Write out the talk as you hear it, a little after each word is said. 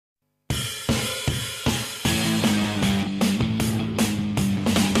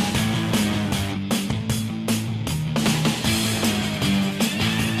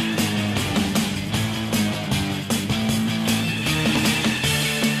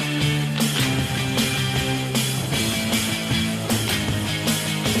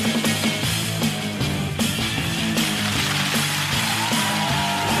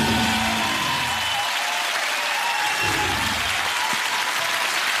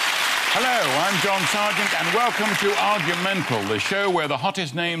Hello, I'm John Sargent, and welcome to Argumental, the show where the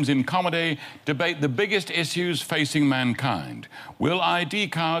hottest names in comedy debate the biggest issues facing mankind. Will ID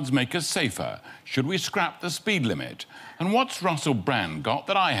cards make us safer? Should we scrap the speed limit? And what's Russell Brand got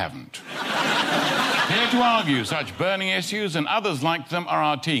that I haven't? Here to argue such burning issues and others like them are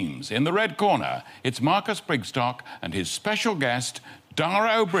our teams. In the red corner, it's Marcus Brigstock and his special guest,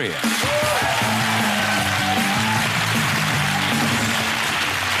 Dara O'Brien.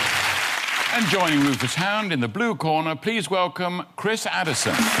 And joining Rufus Hound in the blue corner, please welcome Chris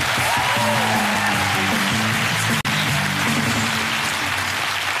Addison.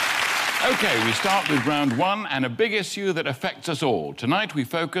 OK, we start with round one and a big issue that affects us all. Tonight we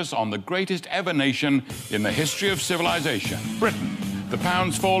focus on the greatest ever nation in the history of civilization, Britain. The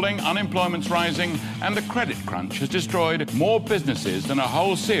pound's falling, unemployment's rising, and the credit crunch has destroyed more businesses than a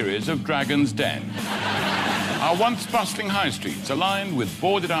whole series of Dragon's Den. Our once bustling high streets are lined with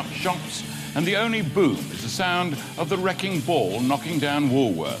boarded-up shops, and the only boom is the sound of the wrecking ball knocking down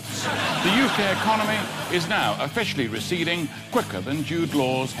Woolworths. The UK economy is now officially receding quicker than Jude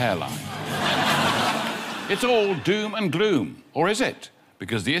Law's hairline. It's all doom and gloom, or is it?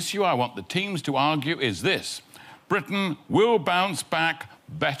 Because the issue I want the teams to argue is this: Britain will bounce back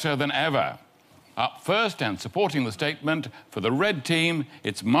better than ever. Up first and supporting the statement for the red team,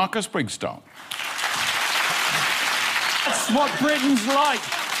 it's Marcus Brigstock. That's what Britain's like.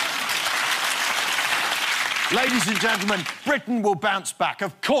 Ladies and gentlemen, Britain will bounce back.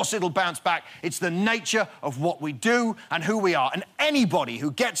 Of course it'll bounce back. It's the nature of what we do and who we are. And anybody who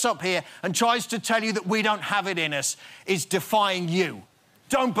gets up here and tries to tell you that we don't have it in us is defying you.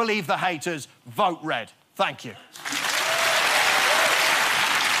 Don't believe the haters. Vote red. Thank you.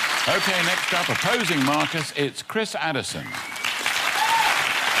 OK, next up, opposing Marcus, it's Chris Addison.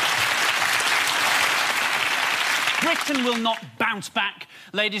 Britain will not bounce back,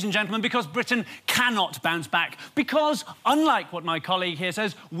 ladies and gentlemen, because Britain cannot bounce back. Because, unlike what my colleague here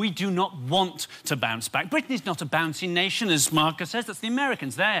says, we do not want to bounce back. Britain is not a bouncy nation, as Marcus says. That's the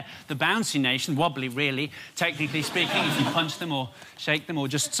Americans. They're the bouncy nation, wobbly, really, technically speaking, if you punch them or shake them or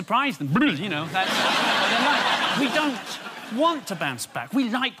just surprise them. You know, that's what they're like. We don't want to bounce back. We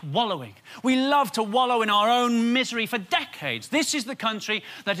like wallowing. We love to wallow in our own misery for decades. This is the country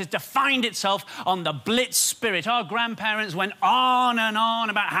that has defined itself on the Blitz spirit. Our grandparents went on and on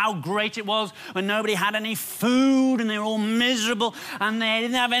about how great it was when nobody had any food and they were all miserable and they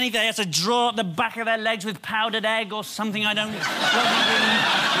didn't have anything. They had to draw up the back of their legs with powdered egg or something. I don't really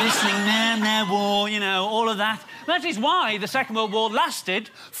listening, war, you know, all of that. That is why the Second World War lasted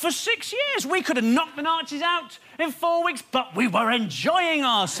for 6 years. We could have knocked the Nazis out in 4 weeks, but we were enjoying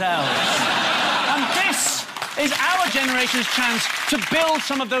ourselves. And this is our generation's chance to build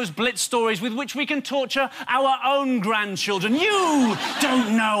some of those Blitz stories with which we can torture our own grandchildren. You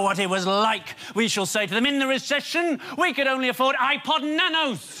don't know what it was like, we shall say to them. In the recession, we could only afford iPod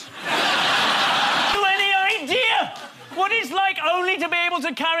Nanos. Any idea what it's like only to be able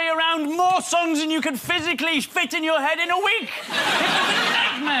to carry around more songs than you can physically fit in your head in a week? It was a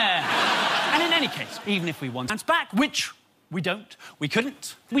nightmare. And in any case, even if we want to bounce back, which we don't, we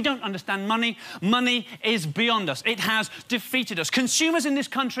couldn't, we don't understand money. Money is beyond us. It has defeated us. Consumers in this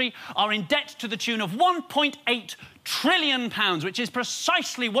country are in debt to the tune of £1.8 trillion, which is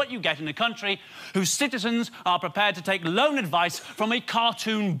precisely what you get in a country whose citizens are prepared to take loan advice from a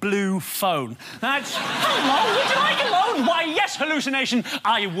cartoon blue phone. That's... Hello, would you like a loan? Why, yes, hallucination,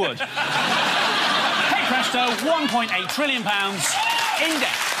 I would. Hey, presto, £1.8 trillion in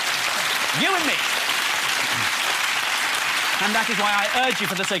debt. You and me. And that is why I urge you,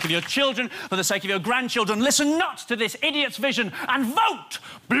 for the sake of your children, for the sake of your grandchildren, listen not to this idiot's vision and vote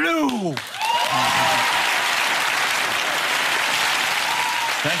blue!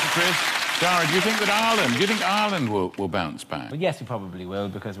 Thank you, Chris. Dara, do you think Ireland will bounce back? Well, yes, we probably will,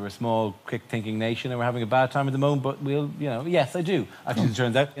 because we're a small, quick-thinking nation and we're having a bad time at the moment, but we'll, you know, yes, I do, actually, it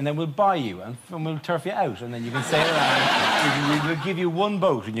turns out. And then we'll buy you and we'll turf you out, and then you can sail around. We'll give you one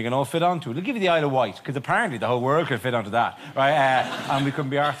boat and you can all fit onto it. We'll give you the Isle of Wight, because apparently the whole world could fit onto that, right? And we couldn't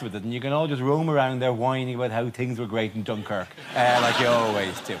be arsed with it. And you can all just roam around there whining about how things were great in Dunkirk, like you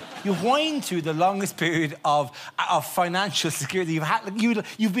always do. You whine through the longest period of financial security you've had.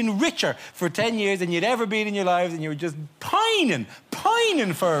 You've been richer for 10 years than you'd ever been in your lives, and you're just pining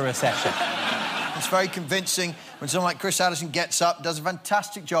for a recession. It's very convincing when someone like Chris Addison gets up, does a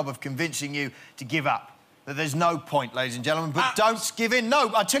fantastic job of convincing you to give up. That there's no point, ladies and gentlemen, but don't give in. No,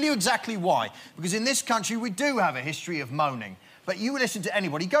 I'll tell you exactly why. Because in this country, we do have a history of moaning. But but you listen to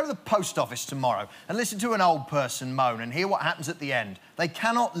anybody. Go to the post office tomorrow and listen to an old person moan and hear what happens at the end. They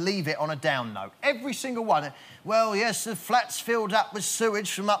cannot leave it on a down note. Every single one. Well, yes, the flat's filled up with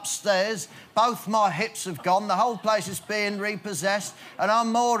sewage from upstairs. Both my hips have gone. The whole place is being repossessed. And our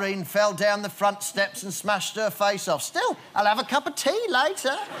Maureen fell down the front steps and smashed her face off. Still, I'll have a cup of tea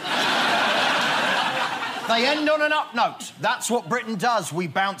later. They end on an up note. That's what Britain does. We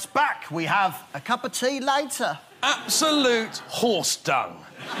bounce back. We have a cup of tea later. Absolute horse dung.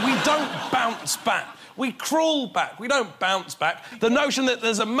 We don't bounce back. We crawl back. We don't bounce back. The notion that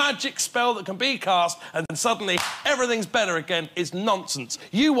there's a magic spell that can be cast and then suddenly everything's better again is nonsense.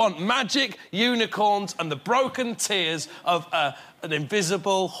 You want magic, unicorns and the broken tears of an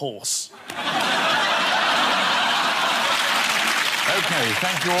invisible horse. OK,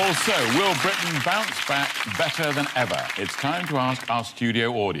 thank you all. So, will Britain bounce back better than ever? It's time to ask our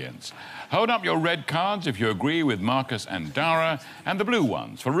studio audience. Hold up your red cards if you agree with Marcus and Dara, and the blue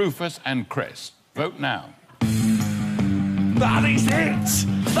ones for Rufus and Chris. Vote now. That is it!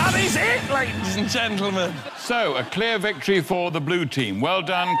 That is it, ladies and gentlemen! So, a clear victory for the blue team. Well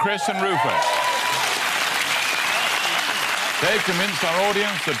done, Chris and Rufus. They've convinced our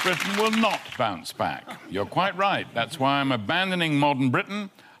audience that Britain will not bounce back. You're quite right. That's why I'm abandoning modern Britain.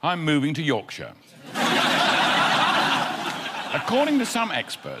 I'm moving to Yorkshire. According to some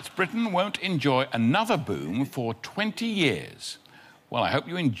experts, Britain won't enjoy another boom for 20 years. Well, I hope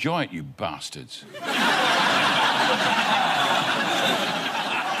you enjoy it, you bastards.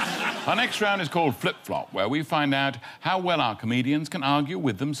 Our next round is called Flip Flop, where we find out how well our comedians can argue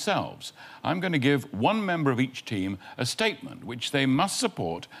with themselves. I'm going to give one member of each team a statement which they must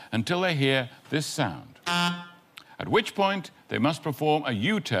support until they hear this sound. At which point, they must perform a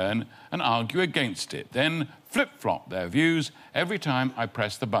U-turn and argue against it. Then flip-flop their views every time I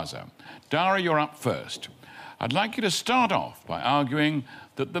press the buzzer. Dara, you're up first. I'd like you to start off by arguing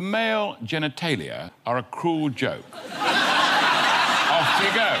that the male genitalia are a cruel joke. Off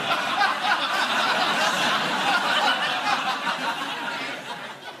you go.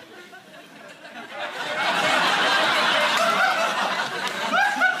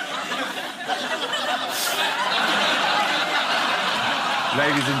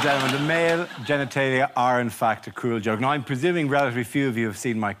 Ladies and gentlemen, the male genitalia are, in fact, a cruel joke. Now, I'm presuming relatively few of you have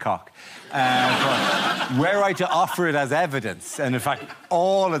seen my cock. But were I to offer it as evidence, and in fact,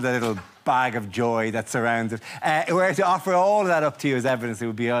 all of the little bag of joy that surrounds it, were I to offer all of that up to you as evidence, it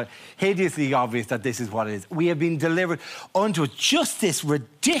would be hideously obvious that this is what it is. We have been delivered onto just this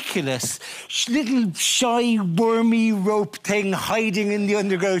ridiculous, little shy, wormy rope thing hiding in the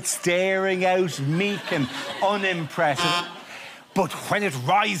undergrowth, staring out, meek and unimpressive. But when it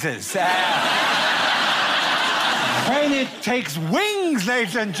rises, when it takes wings,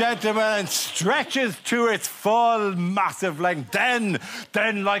 ladies and gentlemen, and stretches to its full massive length, then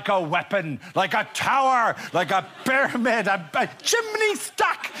like a weapon, like a tower, like a pyramid, a chimney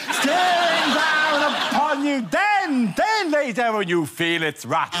stack staring down upon you, then, ladies and gentlemen, you feel its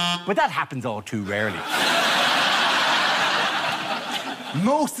wrath. But that happens all too rarely.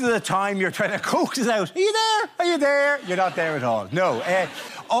 Most of the time, you're trying to coax it out. Are you there? Are you there? You're not there at all. No. And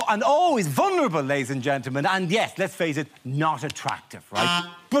always vulnerable, ladies and gentlemen. And yes, let's face it, not attractive, right?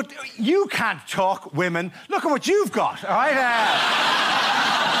 But you can't talk, women. Look at what you've got, all right?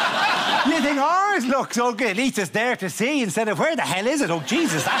 You think ours looks okay? At least it's there to see instead of where the hell is it? Oh,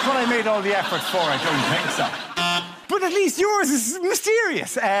 Jesus, that's what I made all the effort for. I don't think so. But at least yours is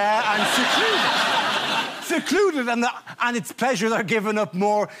mysterious and secluded, and its pleasures are given up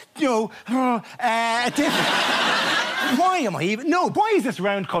more, different. Why am I even... No, why is this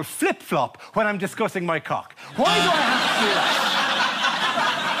round called flip-flop when I'm discussing my cock? Why do I have to do that?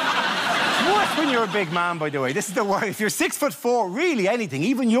 Worse when you're a big man, by the way. This is the worst. If you're 6'4", really anything,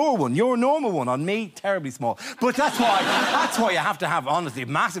 even your one, your normal one, on me, terribly small. But that's why you have to have, honestly,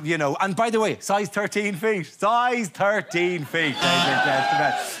 massive, And by the way, size 13 feet. Size 13 feet, ladies and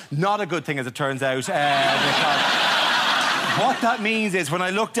gentlemen. Not a good thing, as it turns out, because... What that means is when I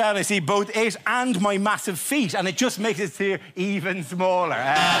look down, I see both it and my massive feet, and it just makes it appear even smaller,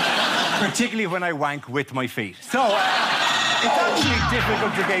 particularly when I wank with my feet. So, it's actually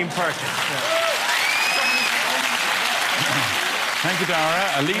difficult to gain purchase. Thank you, Dara.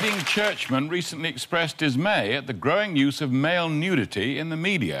 A leading churchman recently expressed dismay at the growing use of male nudity in the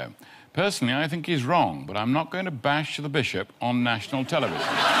media. Personally, I think he's wrong, but I'm not going to bash the bishop on national television.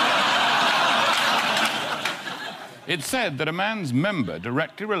 It's said that a man's member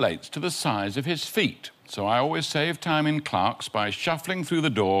directly relates to the size of his feet, so I always save time in Clark's by shuffling through the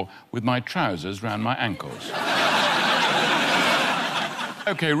door with my trousers round my ankles.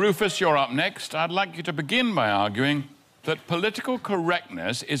 OK, Rufus, you're up next. I'd like you to begin by arguing that political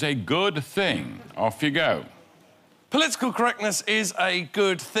correctness is a good thing. Off you go. Political correctness is a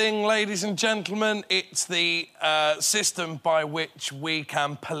good thing, ladies and gentlemen. It's the system by which we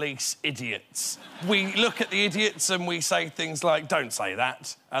can police idiots. We look at the idiots and we say things like, don't say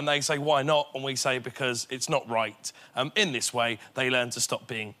that. And they say, why not? And we say, because it's not right. In this way, they learn to stop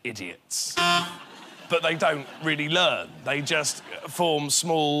being idiots. But they don't really learn. They just form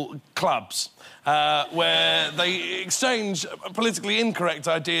small clubs where they exchange politically incorrect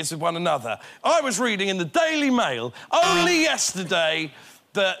ideas with one another. I was reading in the Daily Mail only yesterday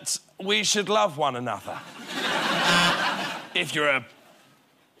that we should love one another. If you're a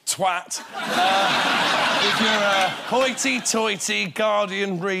twat. If you're a hoity-toity,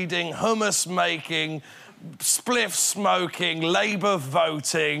 Guardian-reading, hummus-making, spliff-smoking, Labour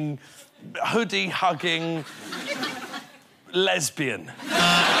voting, hoodie-hugging lesbian.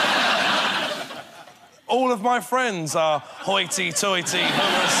 All of my friends are hoity-toity,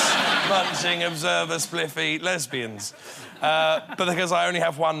 hummus-munching, observer, spliffy lesbians. But because I only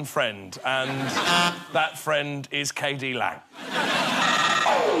have one friend, and that friend is KD Lang.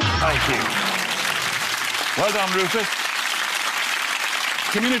 Thank you. Well done, Rufus.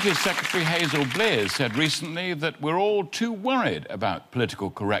 Community Secretary Hazel Blears said recently that we're all too worried about political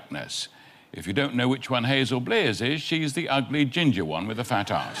correctness. If you don't know which one Hazel Blears is, she's the ugly ginger one with a fat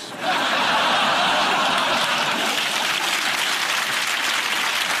ass.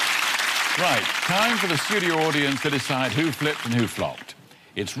 Right, time for the studio audience to decide who flipped and who flopped.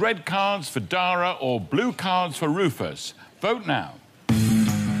 It's red cards for Dara or blue cards for Rufus. Vote now.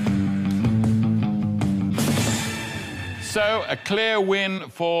 So, a clear win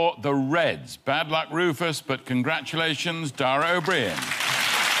for the Reds. Bad luck, Rufus, but congratulations, Dara O'Brien.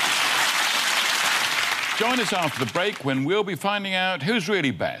 Join us after the break when we'll be finding out who's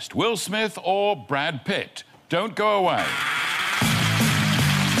really best, Will Smith or Brad Pitt. Don't go away.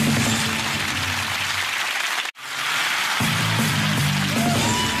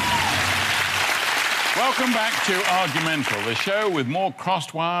 Welcome back to Argumental, the show with more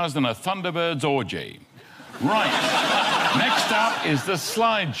crossed wires than a Thunderbird's orgy. Right. Next up is the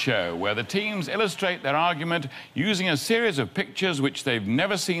slideshow, where the teams illustrate their argument using a series of pictures which they've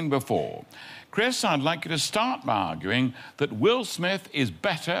never seen before. Chris, I'd like you to start by arguing that Will Smith is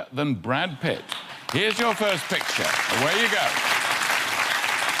better than Brad Pitt. Here's your first picture. Away you go.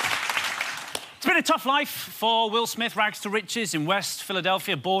 It's been a tough life for Will Smith, rags to riches in West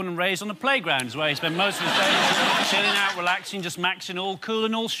Philadelphia, born and raised on the playgrounds where he spent most of his days chilling out, relaxing, just maxing, all cool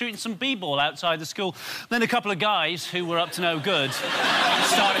and all, shooting some b-ball outside the school. Then a couple of guys who were up to no good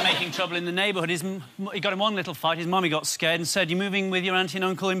started making trouble in the neighbourhood. He got in one little fight, his mummy got scared and said, "You're moving with your auntie and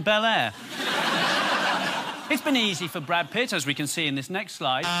uncle in Bel Air." It's been easy for Brad Pitt, as we can see in this next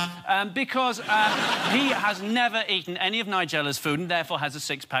slide, because he has never eaten any of Nigella's food and therefore has a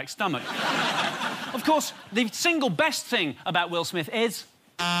six-pack stomach. Of course, the single best thing about Will Smith is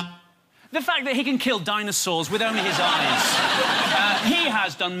the fact that he can kill dinosaurs with only his eyes. He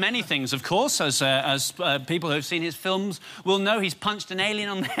has done many things, of course, as people who have seen his films will know. He's punched an alien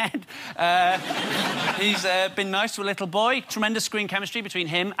on the head. He's been nice to a little boy. Tremendous screen chemistry between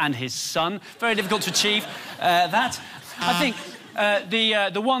him and his son. Very difficult to achieve that. I think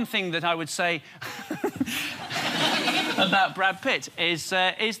the one thing that I would say about Brad Pitt is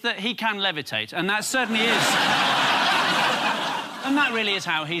that he can levitate, and that certainly is... And that really is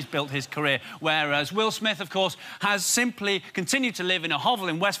how he's built his career, whereas Will Smith, of course, has simply continued to live in a hovel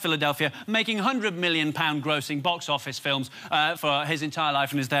in West Philadelphia, making £100 million grossing box office films for his entire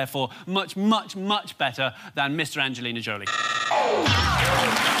life, and is therefore much, much, much better than Mr. Angelina Jolie.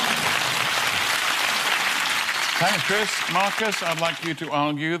 Thanks, Chris. Marcus, I'd like you to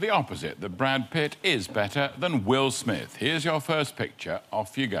argue the opposite, that Brad Pitt is better than Will Smith. Here's your first picture.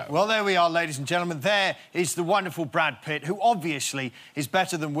 Off you go. Well, there we are, ladies and gentlemen. There is the wonderful Brad Pitt, who obviously is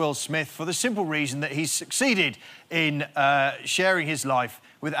better than Will Smith for the simple reason that he's succeeded in sharing his life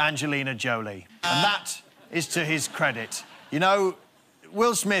with Angelina Jolie. And that is to his credit. You know,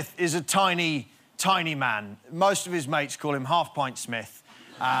 Will Smith is a tiny, tiny man. Most of his mates call him Half-Pint Smith.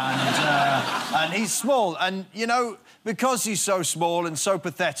 And he's small, and, you know, because he's so small and so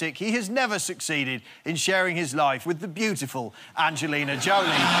pathetic, he has never succeeded in sharing his life with the beautiful Angelina Jolie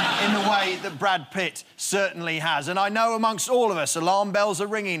in the way that Brad Pitt certainly has. And I know amongst all of us, alarm bells are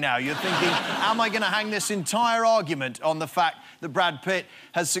ringing now. You're thinking, am I going to hang this entire argument on the fact that Brad Pitt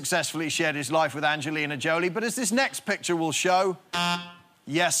has successfully shared his life with Angelina Jolie? But as this next picture will show,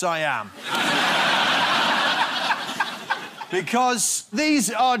 yes, I am. Because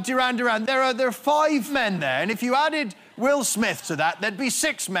these are Duran Duran. There are 5 men there, and if you added Will Smith to that, there'd be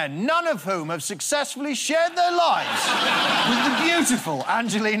 6 men, none of whom have successfully shared their lives with the beautiful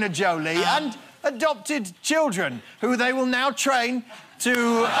Angelina Jolie and adopted children, who they will now train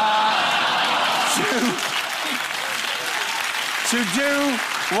to do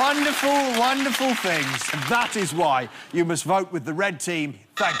wonderful, wonderful things. And that is why you must vote with the red team.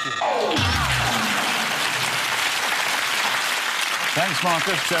 Thank you. Thanks,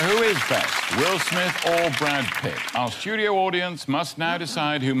 Marcus. So who is best, Will Smith or Brad Pitt? Our studio audience must now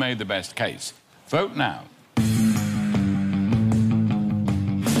decide who made the best case. Vote now.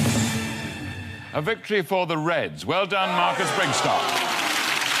 A victory for the Reds. Well done, Marcus Brigstock.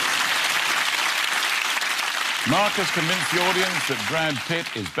 Marcus convinced the audience that Brad Pitt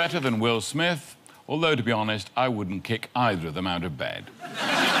is better than Will Smith, although, to be honest, I wouldn't kick either of them out of bed.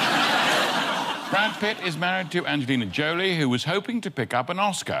 Brad Pitt is married to Angelina Jolie, who was hoping to pick up an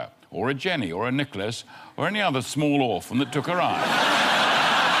Oscar, or a Jenny, or a Nicholas, or any other small orphan that took her eye.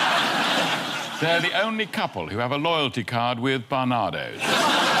 They're the only couple who have a loyalty card with Barnardo's.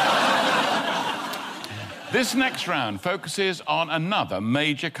 This next round focuses on another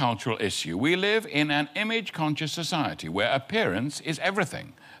major cultural issue. We live in an image-conscious society where appearance is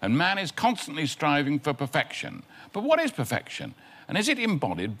everything, and man is constantly striving for perfection. But what is perfection? And is it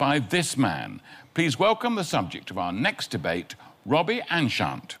embodied by this man? Please welcome the subject of our next debate, Robbie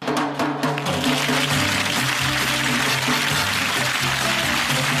Anshant.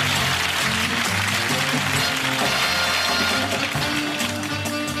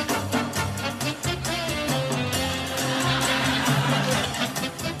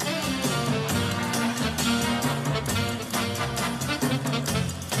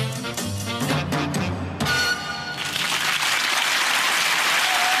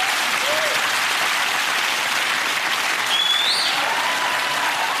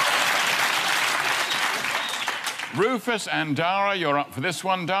 Rufus and Dara, you're up for this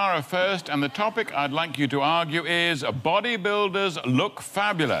one. Dara first, and the topic I'd like you to argue is bodybuilders look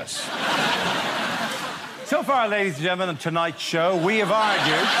fabulous. So far, ladies and gentlemen, on tonight's show, we have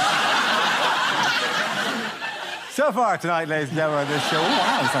argued... So far tonight, ladies and gentlemen, on this show... Oh,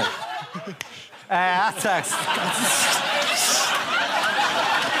 wow, that's...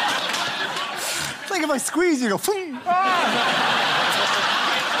 It's like if I squeeze you, go...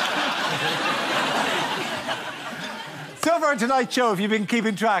 So far tonight's show, if you've been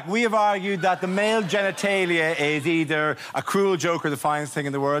keeping track, we have argued that the male genitalia is either a cruel joke or the finest thing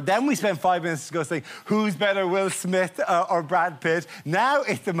in the world. Then we spent 5 minutes discussing who's better, Will Smith or Brad Pitt. Now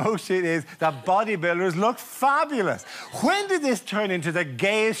the motion is that bodybuilders look fabulous. When did this turn into the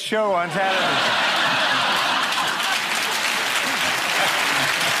gayest show on television?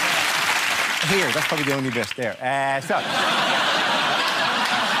 Here, that's probably the only bit there.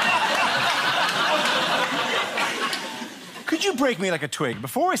 Could you break me like a twig?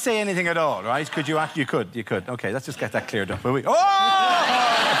 Before I say anything at all, right? Could you actually... You could. OK, let's just get that cleared up, will we? Oh!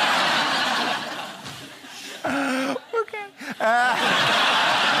 OK.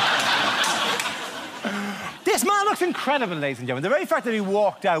 This man looks incredible, ladies and gentlemen. The very fact that he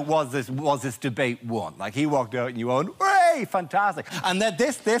walked out was this debate won. Like, he walked out and you went, hey, fantastic. And then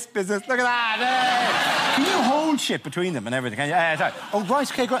this business, look at that. Hey. Can you hold shit between them and everything? Can you? Sorry. Oh,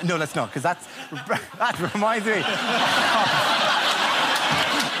 right, OK, great. No, let's not, because that reminds me...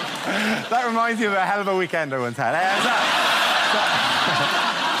 That reminds me of a hell of a weekend I once had.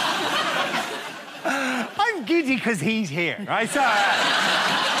 I'm giddy because he's here, right? So,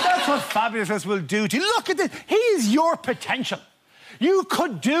 that's what fabulousness will do to you. Look at this. He is your potential. You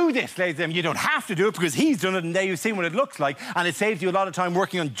could do this, ladies and gentlemen. You don't have to do it because he's done it and there you've seen what it looks like, and it saves you a lot of time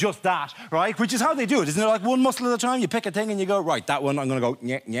working on just that, right? Which is how they do it. Isn't it like one muscle at a time? You pick a thing and you go, right, that one, I'm going to go,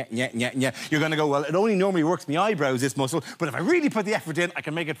 yeah. You're going to go, well, it only normally works my eyebrows, this muscle, but if I really put the effort in, I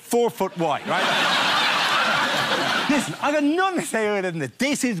can make it 4 foot wide, right? Listen, I got nothing to say other than that.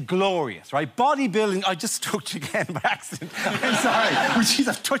 This is glorious, right? Bodybuilding... I just touched you again by accident. I'm sorry. Which is,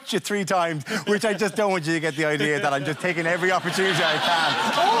 I've touched you 3 times, which I just don't want you to get the idea that I'm just taking every opportunity I can.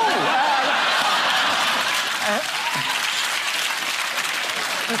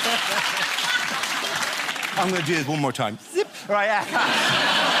 I'm going to do this one more time. Zip. Right.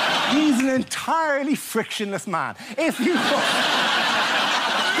 He's an entirely frictionless man. If you...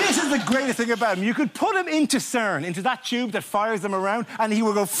 This is the greatest thing about him. You could put him into CERN, into that tube that fires them around, and he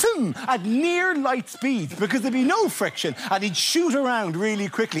will go boom at near light speeds because there'd be no friction, and he'd shoot around really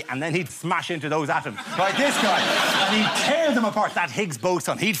quickly, and then he'd smash into those atoms, like this guy, and he'd tear them apart. That Higgs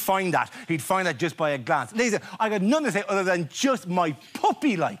boson, he'd find that just by a glance. Ladies, I got nothing to say other than just my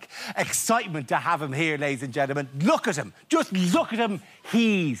puppy-like excitement to have him here, ladies and gentlemen. Look at him. Just look at him.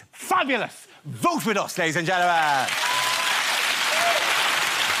 He's fabulous. Vote with us, ladies and gentlemen.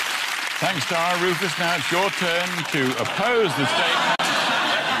 Thanks, Dara. Rufus, now it's your turn to oppose the statement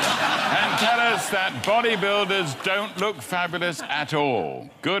and tell us that bodybuilders don't look fabulous at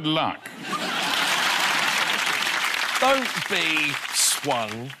all. Good luck. Don't be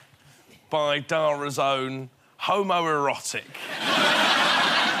swung by Dara's own homoerotic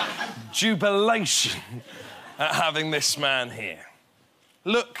jubilation at having this man here.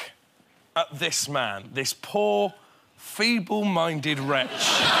 Look at this man, this poor, feeble-minded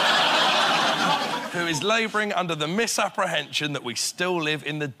wretch who is labouring under the misapprehension that we still live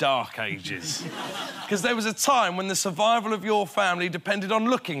in the Dark Ages. Because there was a time when the survival of your family depended on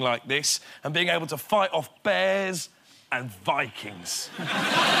looking like this and being able to fight off bears and Vikings.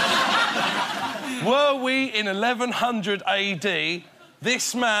 Were we in 1100 AD,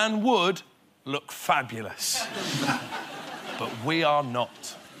 this man would look fabulous. But we are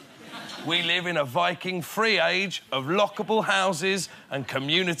not. We live in a Viking-free age of lockable houses and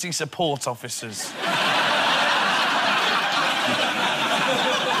community support officers.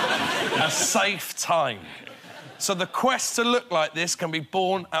 A safe time. So the quest to look like this can be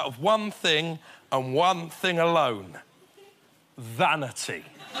born out of one thing and one thing alone. Vanity.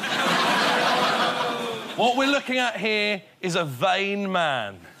 What we're looking at here is a vain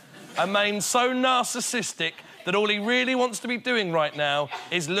man. A man so narcissistic that all he really wants to be doing right now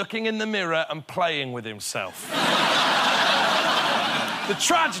is looking in the mirror and playing with himself. The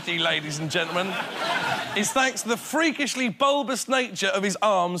tragedy, ladies and gentlemen, is thanks to the freakishly bulbous nature of his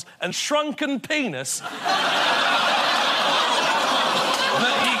arms and shrunken penis that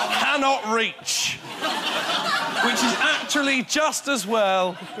he cannot reach. Which is actually just as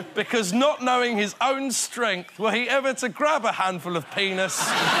well, because not knowing his own strength, were he ever to grab a handful of penis,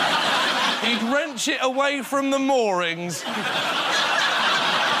 he'd wrench it away from the moorings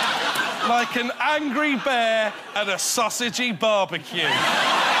like an angry bear at a sausagey barbecue.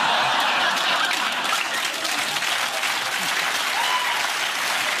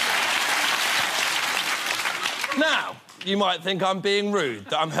 Now, you might think I'm being rude,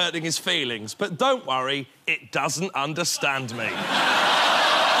 that I'm hurting his feelings, but don't worry, it doesn't understand me.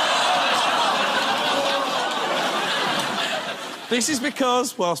 This is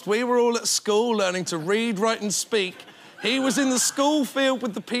because, whilst we were all at school learning to read, write and speak, he was in the school field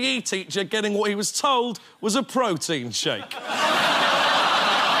with the PE teacher getting what he was told was a protein shake.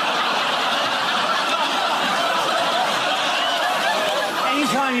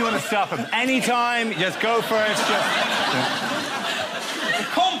 Anytime you want to stop him, anytime, just go for it. The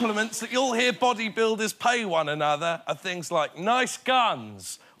compliments that you'll hear bodybuilders pay one another are things like nice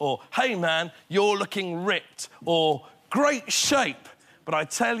guns, or hey man, you're looking ripped, or great shape. But I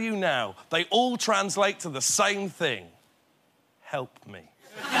tell you now, they all translate to the same thing. Help me.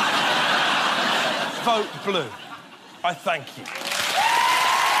 Vote blue. I thank you.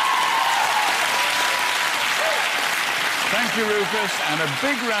 Thank you, Rufus, and a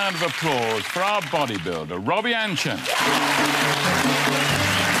big round of applause for our bodybuilder, Robbie Anchin.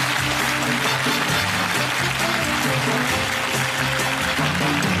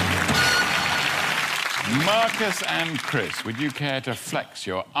 Marcus and Chris, would you care to flex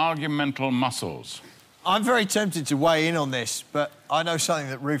your argumental muscles? I'm very tempted to weigh in on this, but I know something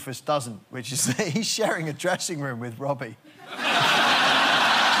that Rufus doesn't, which is that he's sharing a dressing room with Robbie.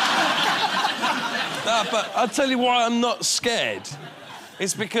 But I'll tell you why I'm not scared.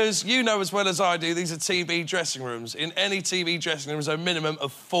 It's because you know as well as I do, these are TV dressing rooms. In any TV dressing room, there's a minimum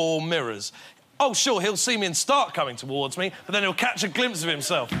of 4 mirrors. Oh, sure, he'll see me and start coming towards me, but then he'll catch a glimpse of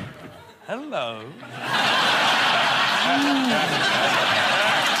himself. Hello.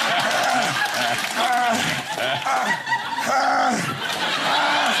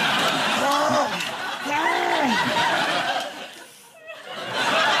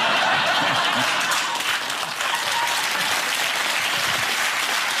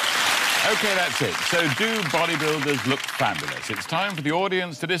 OK, that's it. So do bodybuilders look fabulous? It's time for the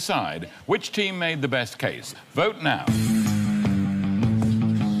audience to decide which team made the best case. Vote now.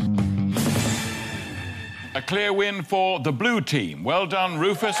 A clear win for the blue team. Well done,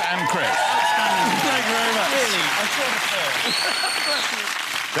 Rufus and Chris. Thank you very much.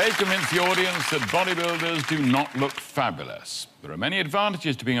 Really? They've convinced the audience that bodybuilders do not look fabulous. There are many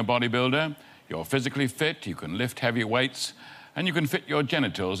advantages to being a bodybuilder. You're physically fit, you can lift heavy weights, and you can fit your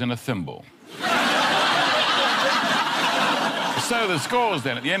genitals in a thimble. So the scores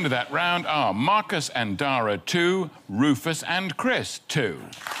then at the end of that round are Marcus and Dara 2, Rufus and Chris 2.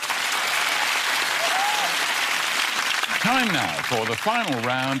 Time now for the final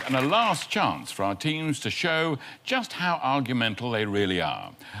round and a last chance for our teams to show just how argumental they really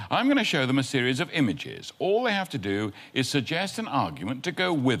are. I'm going to show them a series of images. All they have to do is suggest an argument to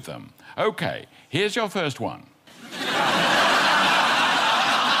go with them. OK, here's your first one. At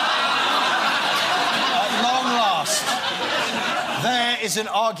long last, there is an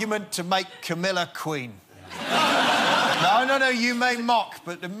argument to make Camilla queen. No, you may mock,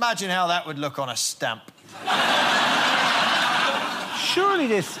 but imagine how that would look on a stamp. Surely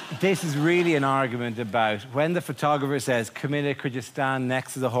this is really an argument about when the photographer says, Camilla, could you stand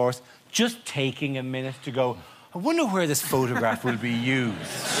next to the horse? Just taking a minute to go, I wonder where this photograph will be used.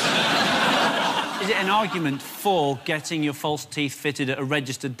 Is it an argument for getting your false teeth fitted at a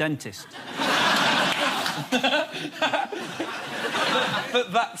registered dentist?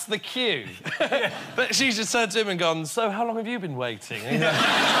 But that's the cue. But she's just turned to him and gone, so how long have you been waiting?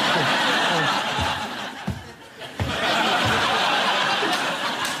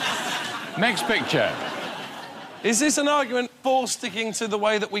 Next picture. Is this an argument for sticking to the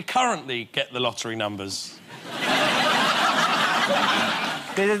way that we currently get the lottery numbers?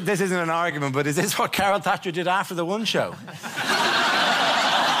 This isn't an argument, but is this what Carol Thatcher did after the One Show?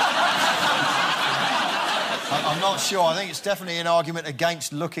 I'm not sure. I think it's definitely an argument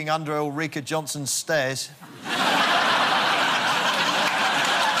against looking under Ulrika Johnson's stairs.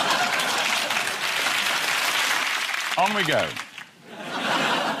 On we go.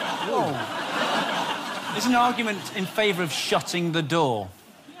 Whoa. It's an argument in favour of shutting the door.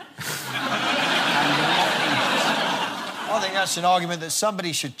 I think that's an argument that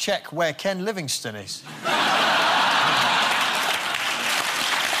somebody should check where Ken Livingstone is.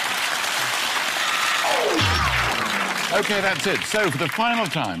 OK, that's it. So, for the final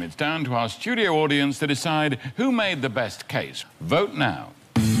time, it's down to our studio audience to decide who made the best case. Vote now.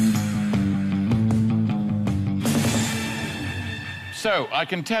 So, I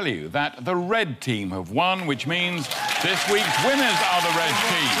can tell you that the red team have won, which means this week's winners are the red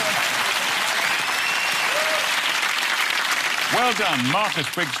team. Well done, Marcus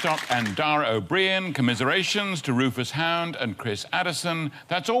Brigstock and Dara O'Brien. Commiserations to Rufus Hound and Chris Addison.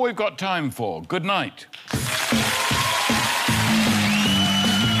 That's all we've got time for. Good night.